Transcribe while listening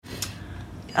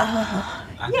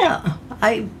Yeah.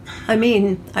 I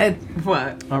mean,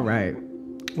 What? All right.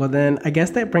 Well, then, I guess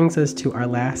that brings us to our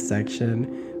last section,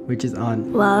 which is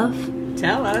on love.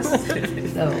 Tell us.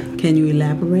 So, Can you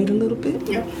elaborate a little bit?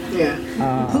 Yeah.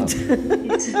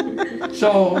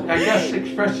 So I guess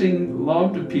expressing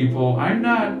love to people, I'm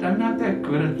not that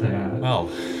good at that. Oh,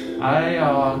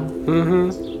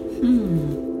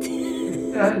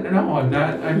 No, I'm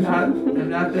not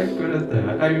that good at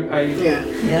that. Yeah.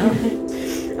 yeah.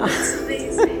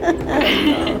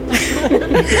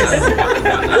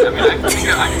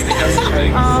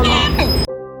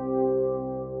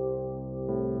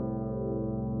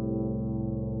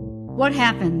 What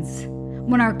happens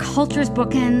when our culture's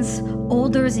bookends,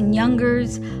 olders and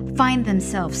youngers, find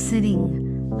themselves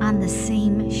sitting on the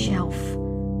same shelf?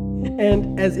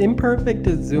 And as imperfect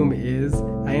as Zoom is,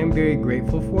 I am very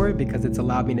grateful for it because it's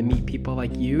allowed me to meet people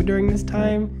like you during this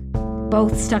time.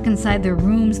 Both stuck inside their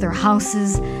rooms, their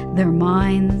houses, their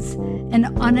minds, an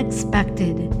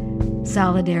unexpected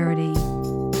solidarity.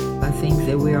 I think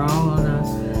that we're all on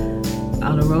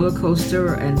a roller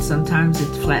coaster, and sometimes it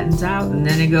flattens out, and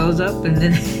then it goes up, and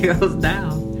then it goes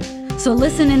down. So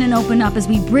listen in and open up as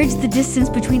we bridge the distance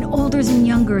between olders and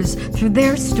youngers through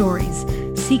their stories,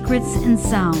 secrets, and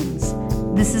sounds.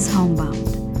 This is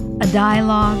Homebound, a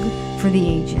dialogue for the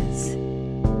ages.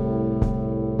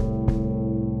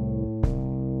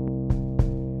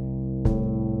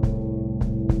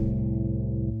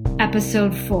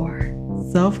 Episode 4.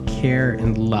 Self-care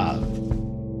and love.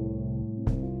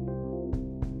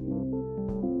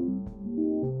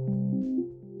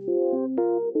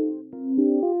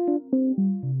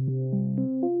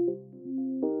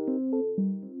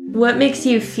 What makes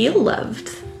you feel loved,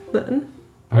 then?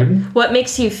 Pardon? What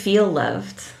makes you feel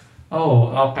loved? Oh,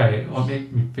 okay. What makes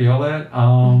me feel it?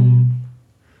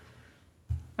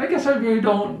 I guess I really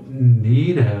don't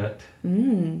need it.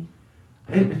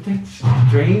 It's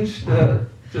strange to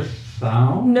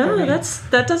sound. No, I mean,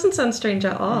 that doesn't sound strange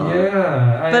at all.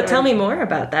 Yeah. But tell me more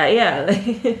about that. Yeah.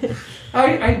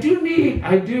 I do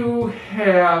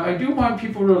want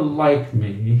people to like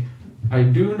me. I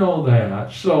do know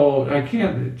that. So I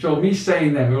can't. So me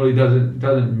saying that really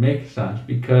doesn't make sense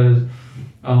because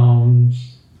I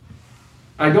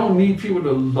don't need people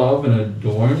to love and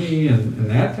adore me and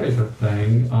that type of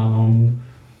thing.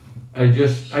 I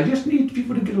just need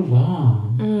people to get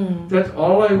along. That's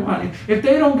all I want. If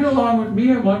they don't get along with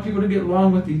me, I want people to get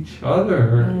along with each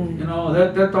other. You know,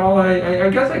 that's all I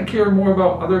guess I care more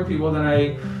about other people than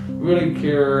I really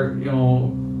care,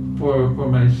 for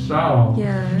myself.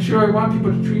 Yeah. Sure, I want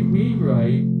people to treat me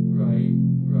right.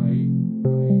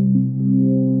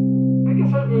 I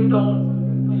guess I really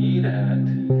don't need it.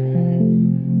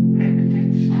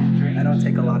 I don't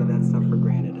take a lot of that stuff for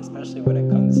granted, especially when it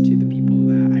comes to the people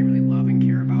that I really love and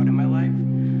care about in my life.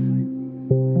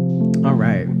 All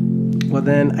right. Well,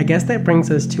 then, I guess that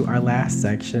brings us to our last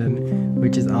section,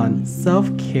 which is on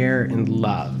self-care and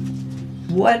love.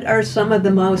 What are some of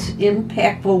the most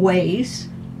impactful ways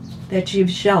that you've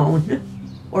shown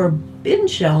or been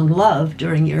shown love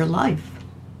during your life?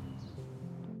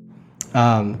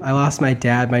 I lost my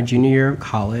dad my junior year of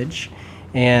college,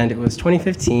 and it was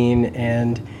 2015,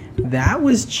 and that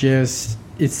was just,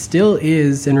 it still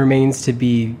is and remains to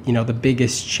be, the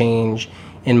biggest change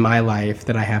in my life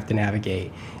that I have to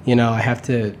navigate. I have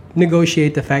to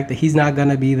negotiate the fact that he's not going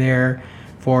to be there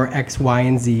for X, Y,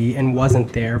 and Z and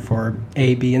wasn't there for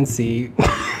A, B, and C.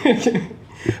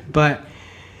 But,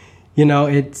 it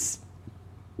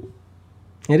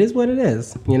is what it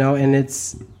is, and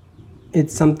it's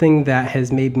something that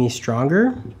has made me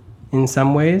stronger in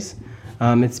some ways.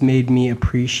 It's made me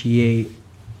appreciate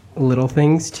little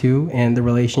things too, and the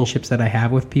relationships that I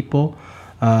have with people.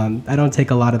 I don't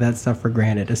take a lot of that stuff for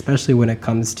granted, especially when it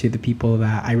comes to the people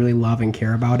that I really love and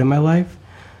care about in my life,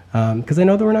 because I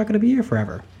know that we're not going to be here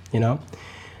forever,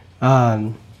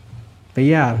 But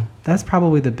yeah, that's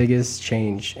probably the biggest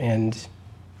change, and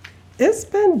it's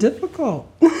been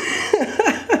difficult.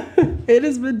 It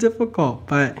has been difficult,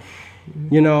 but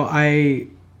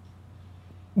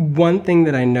one thing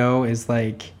that I know is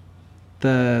like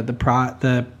the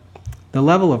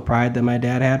level of pride that my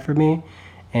dad had for me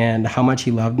and how much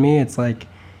he loved me. It's like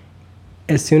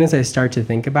as soon as I start to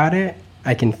think about it,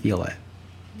 I can feel it,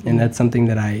 and that's something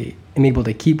that I am able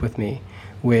to keep with me,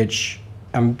 which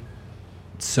I'm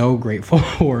so grateful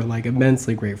for, like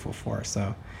immensely grateful for.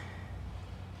 So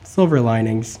silver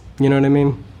linings, you know what I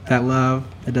mean? That love,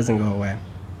 it doesn't go away.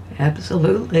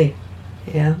 Absolutely.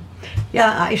 Yeah.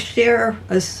 Yeah, I share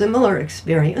a similar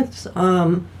experience.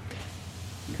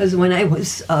 Because when I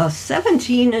was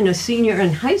 17 and a senior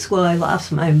in high school, I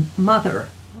lost my mother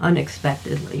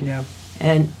unexpectedly. Yeah.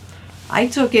 And I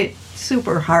took it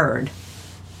super hard.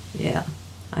 Yeah.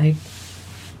 I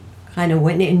kind of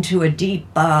went into a deep,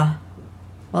 I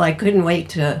couldn't wait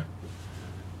to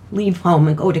leave home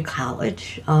and go to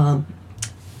college. And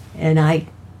I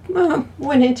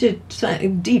went into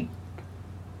deep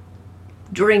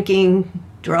drinking,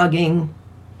 drugging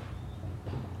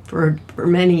for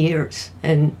many years.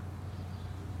 And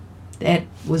that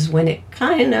was when it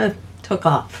kind of took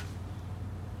off.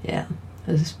 Yeah,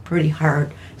 it was pretty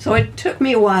hard. So it took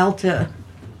me a while to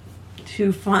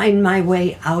find my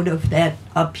way out of that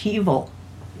upheaval.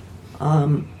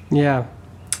 Yeah.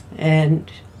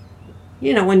 And,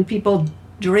 you know, when people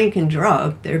drink and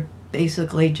drug, they're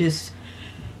basically just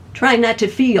trying not to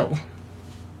feel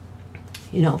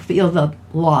the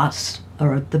loss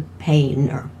or the pain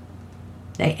or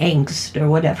the angst or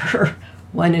whatever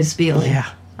one is feeling. Yeah.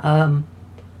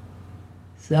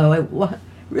 So it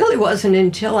really wasn't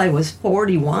until I was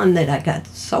 41 that I got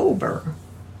sober.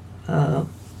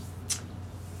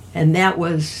 And that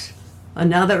was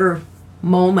another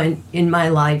moment in my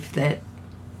life that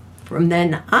from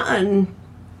then on,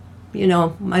 you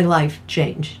know, my life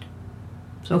changed.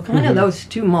 So kind of those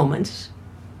two moments.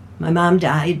 My mom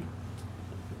died,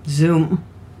 Zoom,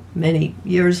 many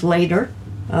years later,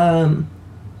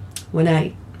 when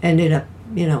I ended up,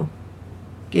 you know,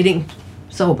 getting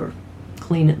sober,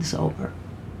 clean and sober.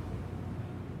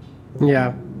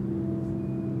 Yeah.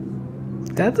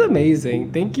 That's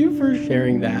amazing. Thank you for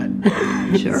sharing that.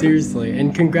 Sure. Seriously.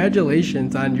 And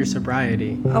congratulations on your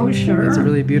sobriety. Oh, sure. It's a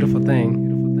really beautiful thing.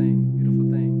 Beautiful thing. Beautiful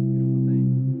thing. Beautiful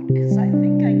thing. Because I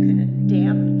think I could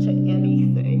adapt to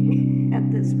anything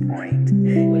at this point.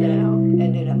 When I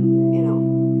ended up, you know,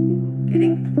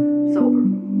 getting sober.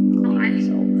 Well, I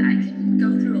can go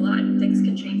through a lot and things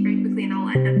can change very quickly and I'll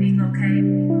end up being okay.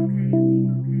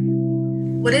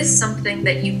 What is something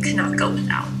that you cannot go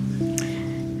without?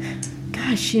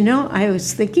 Gosh, you know, I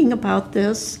was thinking about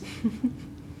this,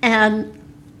 and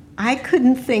I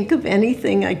couldn't think of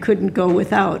anything I couldn't go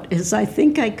without, as I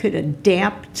think I could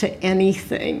adapt to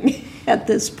anything at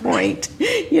this point.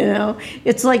 You know,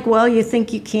 it's like, well, you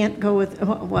think you can't go with,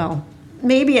 well,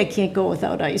 maybe I can't go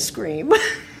without ice cream. I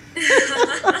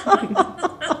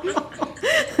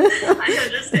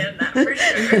understand that for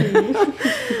sure.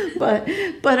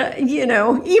 But you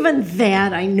know, even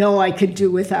that I know I could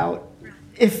do without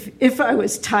if I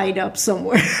was tied up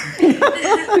somewhere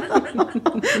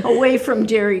away from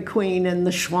Dairy Queen and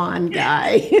the Schwan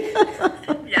guy.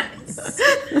 Yes.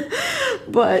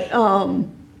 But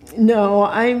no,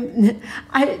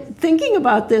 I thinking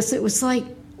about this, it was like,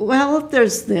 well, if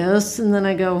there's this, and then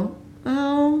I go,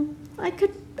 oh, I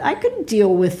could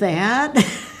deal with that.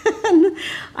 And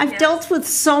I've dealt with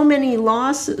so many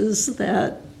losses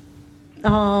that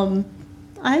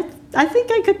I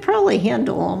think I could probably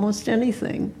handle almost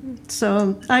anything.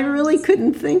 So I really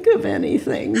couldn't think of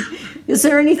anything. Is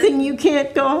there anything you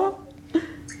can't go?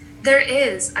 There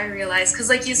is, I realize, because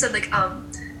like you said, like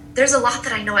there's a lot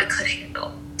that I know I could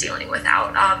handle dealing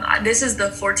without. This is the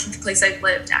 14th place I've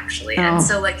lived, actually. Oh. And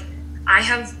so like I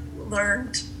have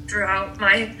learned throughout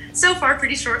my so far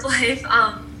pretty short life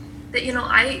that, you know,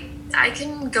 I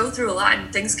can go through a lot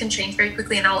and things can change very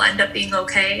quickly and I'll end up being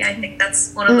okay. I think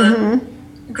that's one of the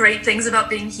great things about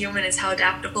being human is how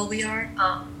adaptable we are.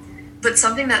 But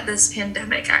something that this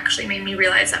pandemic actually made me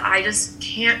realize that I just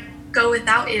can't go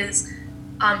without is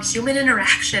human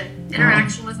interaction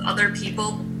with other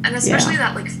people, and especially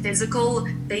that like physical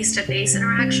face-to-face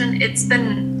interaction. It's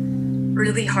been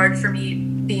really hard for me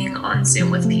being on Zoom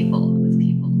with people.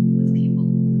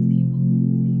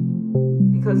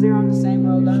 Because they're on the same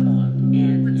road I'm on.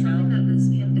 And, But you something know, that this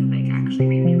pandemic actually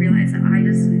made me realize that I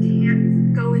just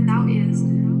can't go without is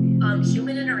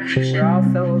human interaction. we're all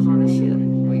fellows on a ship.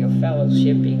 We are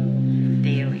fellowshipping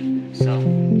daily. So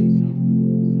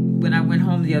when I went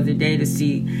home the other day to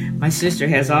see, my sister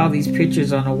has all these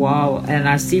pictures on the wall, and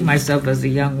I see myself as a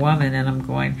young woman, and I'm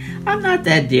going, I'm not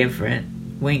that different.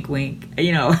 Wink, wink.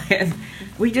 You know,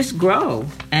 we just grow,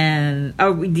 and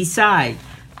we decide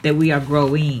that we are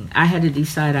growing. I had to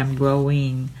decide I'm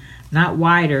growing, not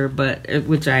wider, but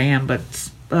which I am, but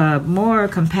more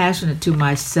compassionate to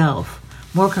myself,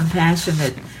 more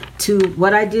compassionate to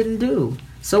what I didn't do.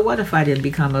 So what if I didn't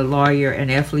become a lawyer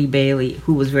and F. Lee Bailey,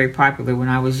 who was very popular when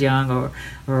I was young,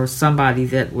 or somebody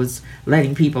that was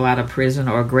letting people out of prison,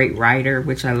 or a great writer,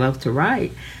 which I love to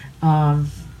write.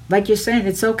 Like you're saying,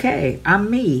 it's okay. I'm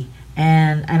me,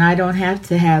 and I don't have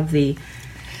to have the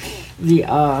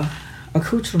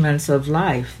accoutrements of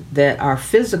life that are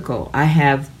physical. I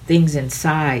have things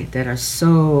inside that are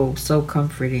so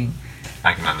comforting.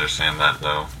 I can understand that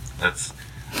though.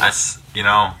 You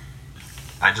know,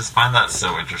 I just find that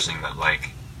so interesting that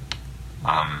like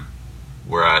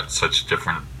we're at such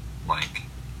different like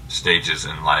stages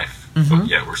in life, but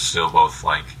yet we're still both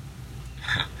like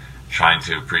trying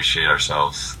to appreciate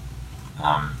ourselves.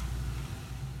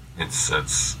 It's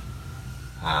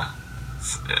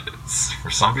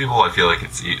for some people I feel like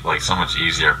it's like so much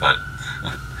easier, but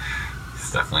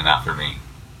it's definitely not for me.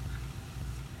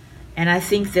 And I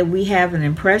think that we have an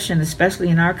impression, especially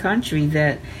in our country,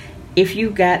 that if you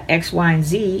got X, Y, and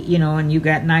Z, you know, and you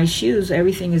got nice shoes,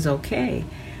 everything is okay.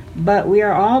 But we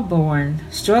are all born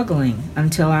struggling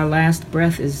until our last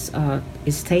breath is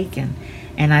taken.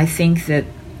 And I think that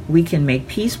we can make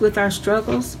peace with our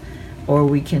struggles, or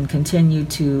we can continue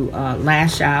to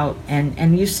lash out.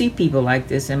 And you see people like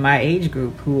this in my age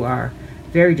group who are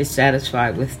very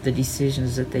dissatisfied with the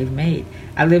decisions that they've made.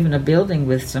 I live in a building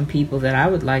with some people that I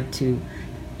would like to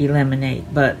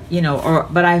eliminate, but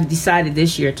but I've decided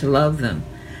this year to love them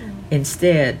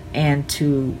instead, and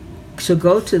to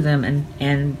go to them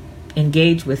and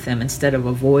engage with them instead of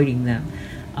avoiding them,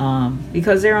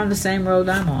 because they're on the same road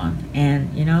I'm on,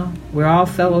 and we're all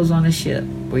fellows on a ship.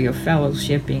 We're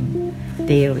fellowshipping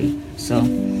daily. So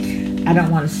I don't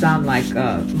want to sound like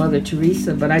Mother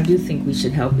Teresa, but I do think we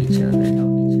should help each other.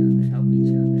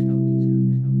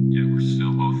 Yeah, we're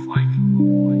still both like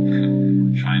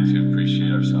trying to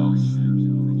appreciate ourselves. You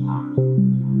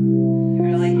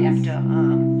really have to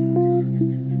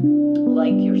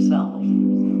like yourself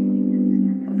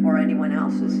before anyone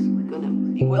else is going to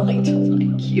be willing to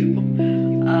like you.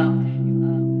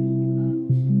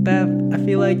 Beth, I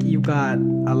feel like you've got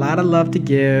a lot of love to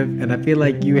give, and I feel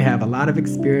like you have a lot of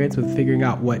experience with figuring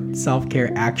out what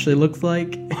self-care actually looks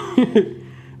like.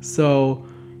 So,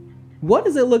 what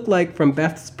does it look like from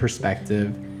Beth's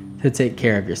perspective to take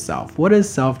care of yourself? What does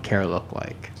self-care look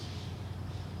like?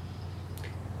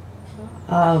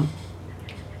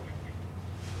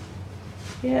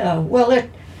 Yeah, well,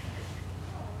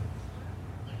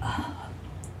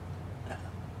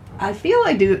 I feel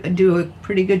I do a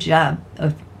pretty good job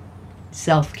of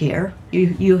self-care.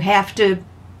 You have to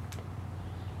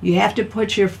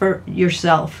put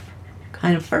yourself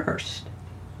kind of first,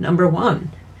 number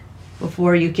one,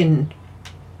 before you can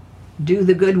do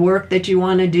the good work that you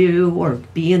want to do or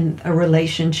be in a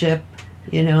relationship.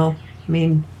 I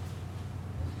mean,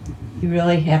 you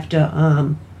really have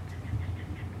to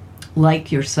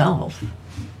like yourself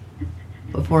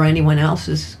before anyone else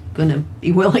is going to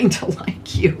be willing to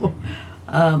like you.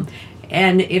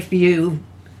 And if you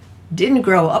didn't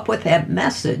grow up with that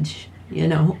message,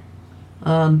 then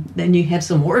you have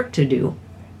some work to do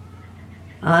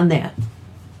on that.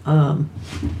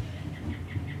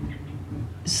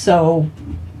 So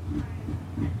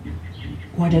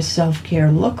what does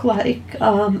self-care look like?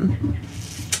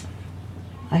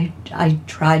 I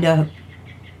try to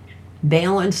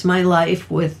balance my life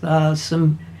with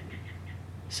some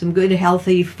good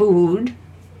healthy food,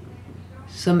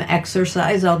 some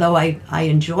exercise, although I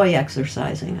enjoy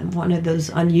exercising. I'm one of those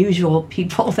unusual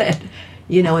people that,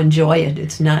 enjoy it.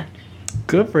 It's not...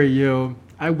 Good for you.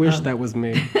 I wish that was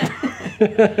me.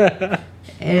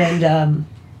 And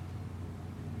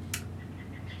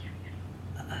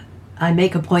I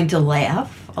make a point to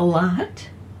laugh a lot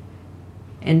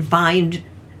and find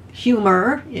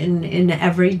humor in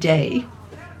every day.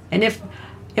 And if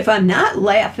I'm not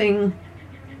laughing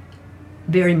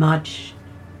very much,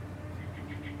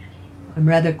 I'm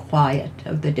rather quiet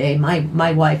of the day.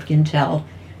 My wife can tell,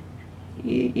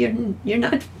 you're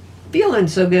not feeling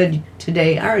so good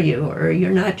today, are you? Or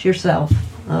you're not yourself.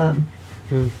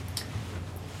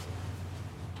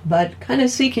 But kind of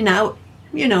seeking out,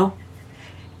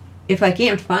 if I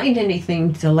can't find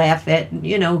anything to laugh at,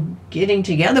 getting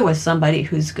together with somebody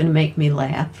who's going to make me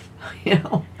laugh,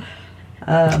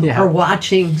 or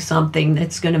watching something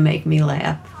that's going to make me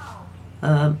laugh.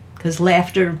 Because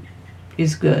laughter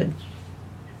is good.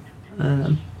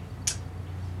 And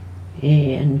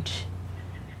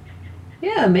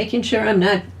making sure I'm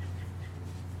not,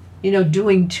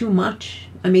 doing too much.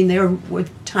 I mean, there were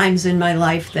times in my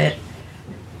life that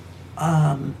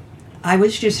I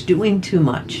was just doing too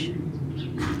much.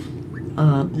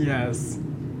 Yes.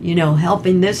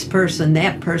 Helping this person,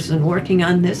 that person, working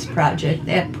on this project,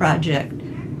 that project,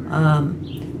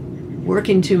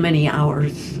 working too many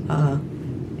hours,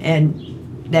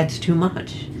 and that's too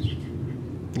much.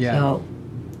 Yeah. So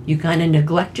you kind of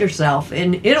neglect yourself,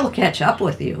 and it'll catch up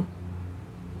with you.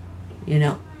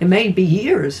 It may be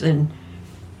years, and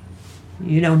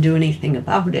you don't do anything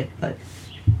about it, but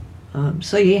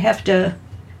so you have to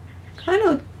kind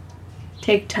of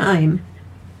take time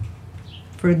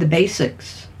for the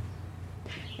basics.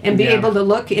 and be able to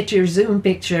look at your Zoom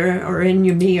picture or in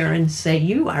your mirror and say,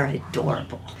 you are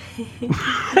adorable.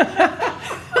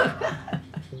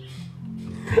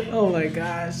 Oh my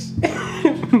gosh.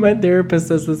 My therapist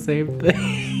says the same thing.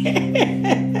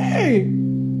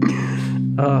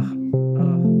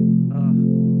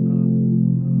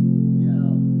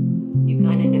 You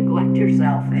kind of neglect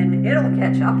yourself, and it'll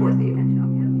catch up with you.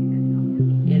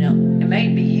 You know, it may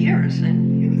be years.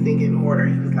 And anything in order.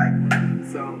 He was like,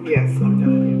 so yes, I'm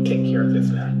going to take care of this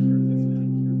now.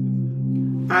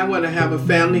 I want to have a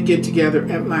family get together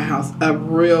at my house, a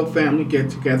real family get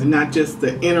together, not just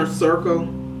the inner circle.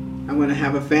 I want to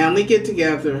have a family get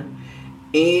together,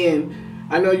 and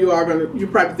I know you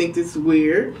probably think this is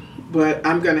weird, but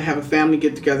I'm going to have a family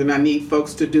get together, and I need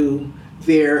folks to do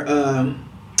their, oh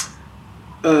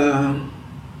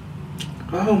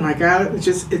my God, it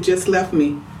just left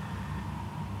me.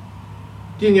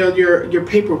 You know, your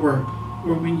paperwork,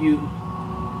 or when you...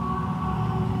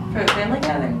 For a family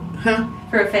gathering? Huh?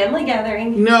 For a family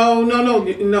gathering? No,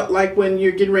 like when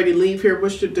you're getting ready to leave here,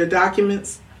 what's the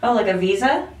documents? Oh, like a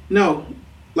visa? No,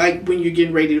 like when you're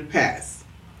getting ready to pass.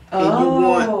 And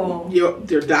you want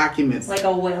their documents. Like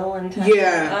a will and testament?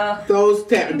 Yeah, those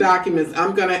documents.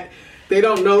 They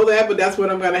don't know that, but that's what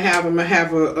I'm going to have. I'm going to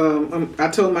have I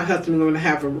told my husband I'm going to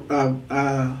have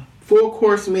a full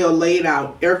course meal laid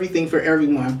out, everything for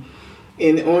everyone.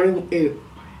 In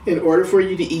order for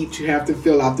you to eat, you have to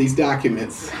fill out these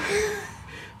documents.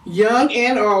 Young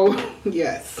and old,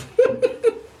 yes.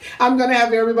 I'm going to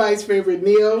have everybody's favorite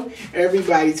meal,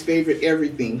 everybody's favorite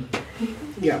everything.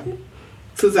 Yeah.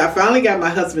 Since I finally got my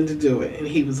husband to do it, and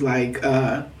he was like,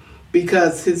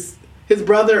 because his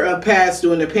brother passed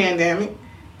during the pandemic,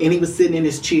 and he was sitting in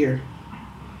his chair.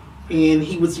 And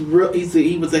he was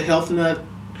he was a health nut.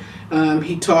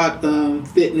 He taught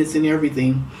fitness and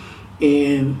everything.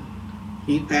 And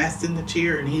he passed in the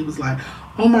chair, and he was like,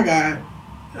 oh my God,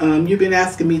 you've been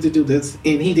asking me to do this.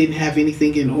 And he didn't have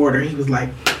anything in order. He was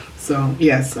like, so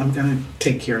yes, I'm going to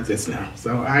take care of this now.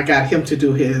 So I got him to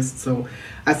do his. So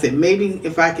I said, maybe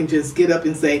if I can just get up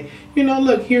and say,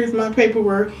 look, here's my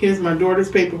paperwork, here's my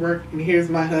daughter's paperwork, and here's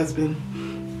my husband.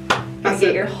 I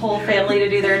get your whole family to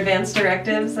do their advance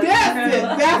directives.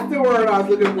 That's the word I was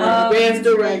looking for. Advance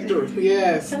directive.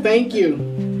 Yes, thank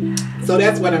you. So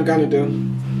that's what I'm going to do.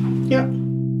 Yep.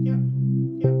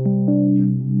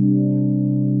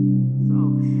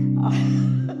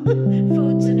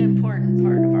 Food's an important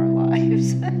part of our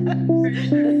lives.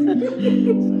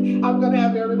 I'm going to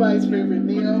have everybody's favorite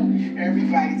meal,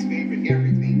 everybody's favorite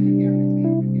everything.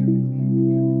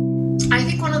 I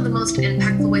think one of the most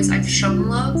impactful ways I've shown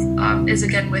love is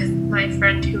again with my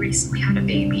friend who recently had a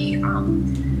baby.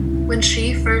 When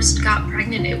she first got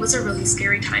pregnant, it was a really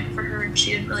scary time for her, and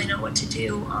she didn't really know what to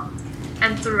do.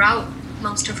 And throughout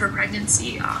most of her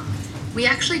pregnancy, we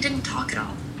actually didn't talk at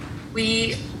all.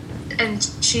 And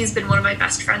she's been one of my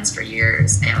best friends for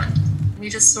years, and we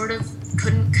just sort of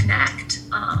couldn't connect.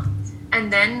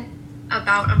 And then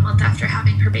about a month after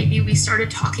having her baby, we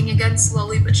started talking again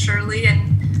slowly but surely,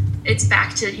 and it's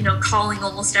back to, calling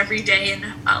almost every day, and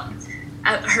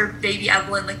her baby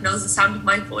Evelyn knows the sound of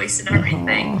my voice and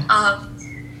everything.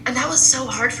 And that was so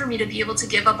hard for me to be able to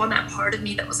give up on that part of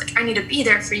me that was like, I need to be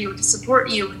there for you, to support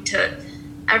you, and to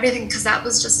everything, because that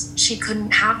was just, she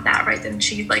couldn't have that right then.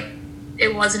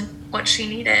 It wasn't what she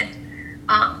needed.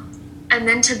 And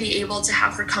then to be able to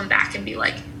have her come back and be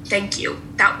like, thank you.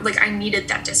 That, I needed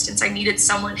that distance. I needed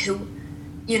someone who,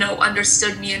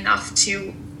 understood me enough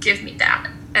to give me that.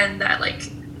 And that,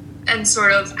 and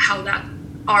sort of how that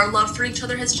our love for each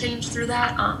other has changed through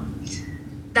that.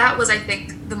 That was, I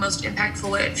think, the most impactful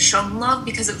way I've shown love,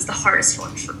 because it was the hardest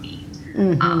one for me.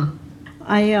 Mm-hmm.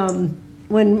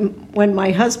 When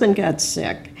my husband got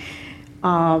sick,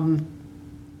 I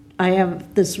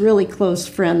have this really close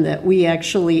friend that we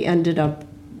actually ended up,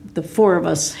 the four of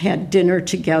us had dinner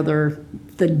together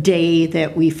the day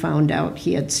that we found out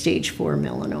he had stage 4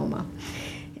 melanoma.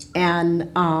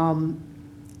 And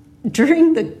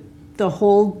during the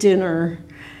whole dinner,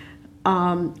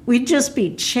 we'd just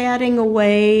be chatting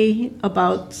away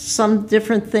about some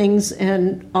different things,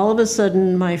 and all of a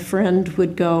sudden my friend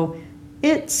would go,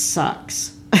 "It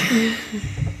sucks."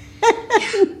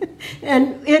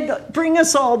 And it'd bring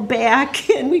us all back,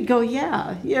 and we'd go,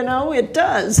 yeah, it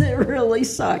does. It really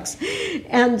sucks.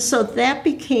 And so that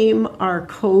became our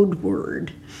code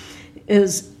word,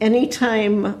 is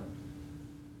anytime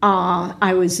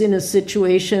I was in a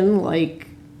situation like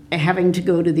having to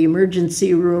go to the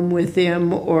emergency room with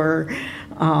him, or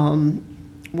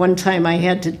one time I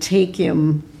had to take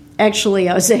him, actually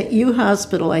I was at U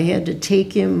Hospital, I had to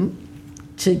take him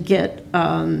to get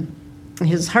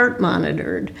his heart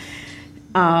monitored.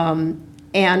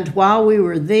 And while we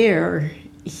were there,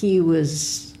 he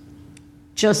was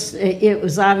just, it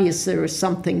was obvious there was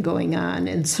something going on.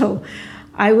 And so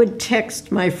I would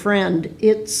text my friend,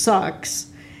 "It sucks."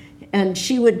 And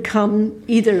she would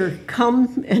either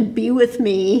come and be with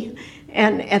me.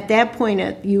 And at that point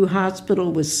at U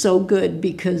Hospital was so good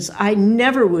because I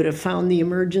never would have found the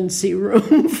emergency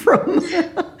room from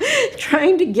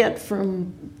trying to get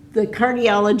from the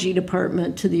cardiology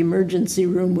department to the emergency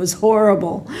room was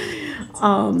horrible.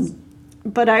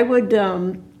 But I would,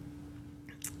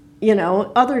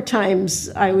 other times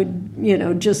I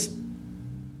would, just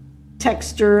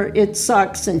text her, "It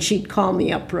sucks," and she'd call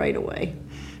me up right away.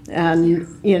 And,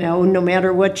 no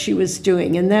matter what she was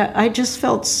doing. And that I just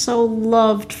felt so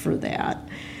loved for that,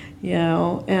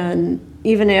 And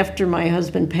even after my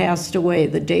husband passed away,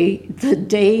 the day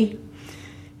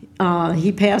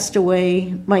he passed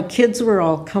away, my kids were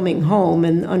all coming home,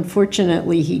 and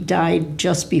unfortunately he died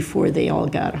just before they all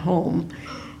got home.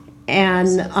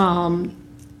 And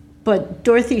but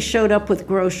Dorothy showed up with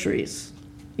groceries.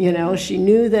 She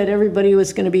knew that everybody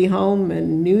was going to be home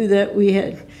and knew that we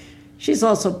had. She's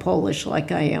also Polish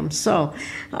like I am, so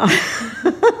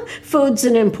food's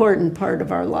an important part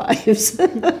of our lives.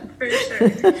 For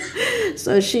sure.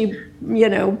 So she,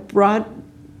 brought,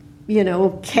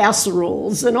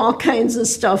 casseroles and all kinds of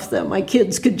stuff that my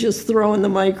kids could just throw in the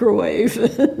microwave. So,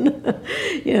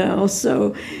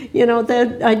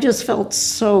 that I just felt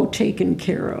so taken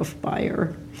care of by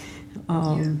her.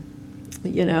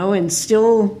 And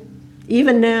still,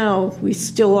 even now, we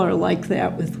still are like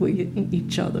that with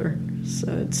each other.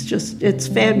 So it's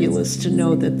fabulous to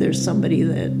know that there's somebody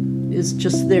that is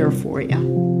just there for you.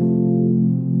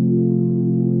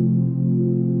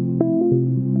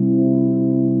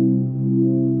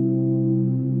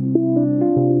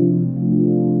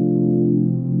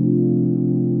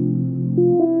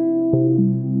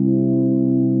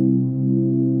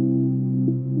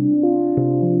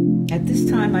 At this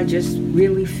time, I just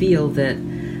really feel that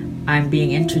I'm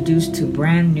being introduced to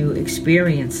brand new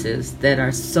experiences that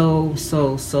are so,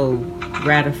 so, so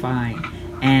gratifying,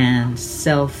 and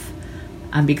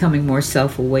I'm becoming more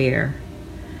self-aware.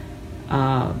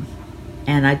 And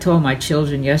I told my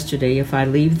children yesterday, if I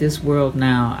leave this world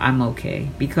now, I'm okay,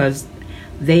 because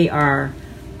they are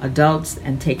adults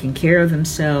and taking care of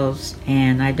themselves,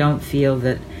 and I don't feel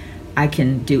that I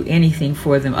can do anything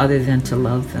for them other than to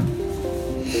love them.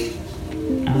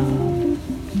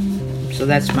 So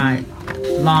that's my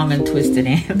long and twisted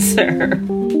answer.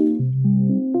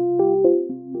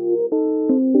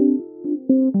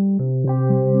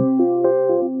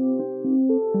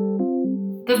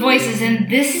 The voices in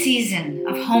this season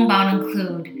of Homebound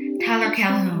include Tyler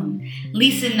Calhoun,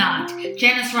 Lisa Knott,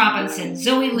 Janice Robinson,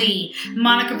 Zoe Lee,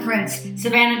 Monica Prince,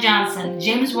 Savannah Johnson,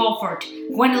 James Wolford,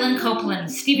 Gwendolyn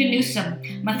Copeland, Stephen Newsom,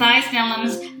 Matthias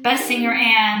Nellums, Bess Singer,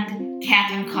 and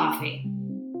Catherine Coffey.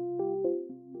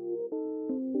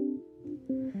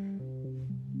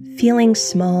 Feeling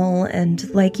small and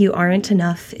like you aren't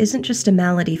enough isn't just a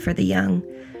malady for the young.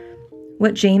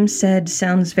 What James said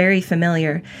sounds very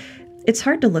familiar. It's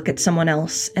hard to look at someone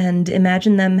else and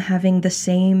imagine them having the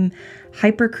same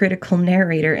hypercritical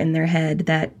narrator in their head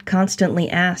that constantly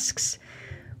asks,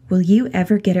 "Will you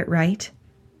ever get it right?"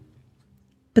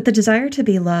 But the desire to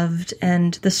be loved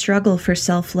and the struggle for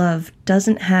self-love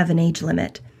doesn't have an age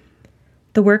limit.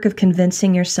 The work of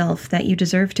convincing yourself that you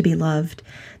deserve to be loved,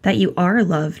 that you are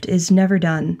loved, is never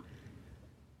done.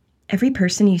 Every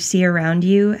person you see around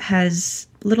you has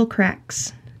little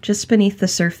cracks just beneath the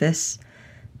surface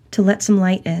to let some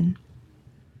light in.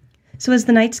 So as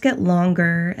the nights get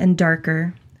longer and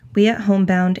darker, we at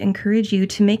Homebound encourage you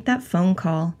to make that phone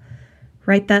call,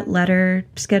 write that letter,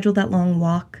 schedule that long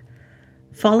walk,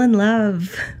 fall in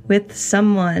love with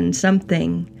someone,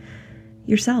 something,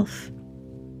 yourself.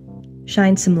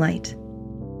 Shine some light.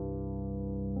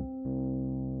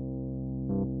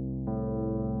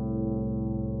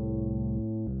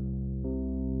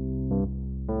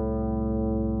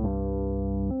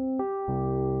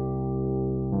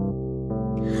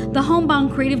 The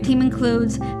Homebound creative team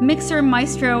includes mixer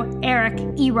maestro Eric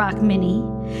E-Rock Mini,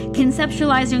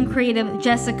 conceptualizer and creative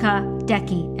Jessica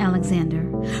Decky Alexander,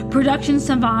 production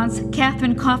savants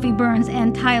Catherine Coffey Burns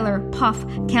and Tyler Puff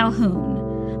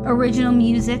Calhoun, original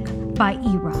music by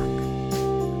E-Rock.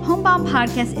 Homebound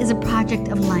Podcast is a project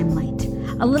of Limelight,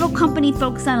 a little company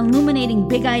focused on illuminating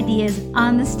big ideas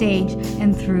on the stage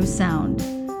and through sound.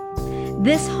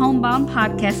 This Homebound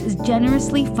Podcast is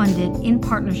generously funded in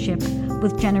partnership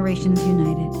with Generations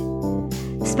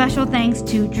United. Special thanks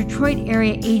to Detroit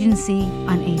Area Agency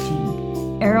on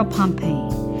Aging, Errol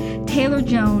Pompey, Taylor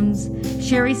Jones,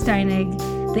 Sherry Steinig,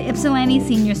 the Ypsilanti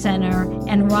Senior Center,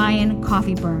 and Ryan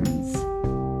Coffee Burns.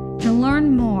 To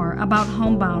learn more about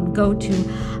Homebound, go to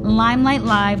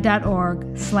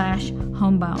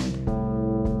limelightlive.org/homebound.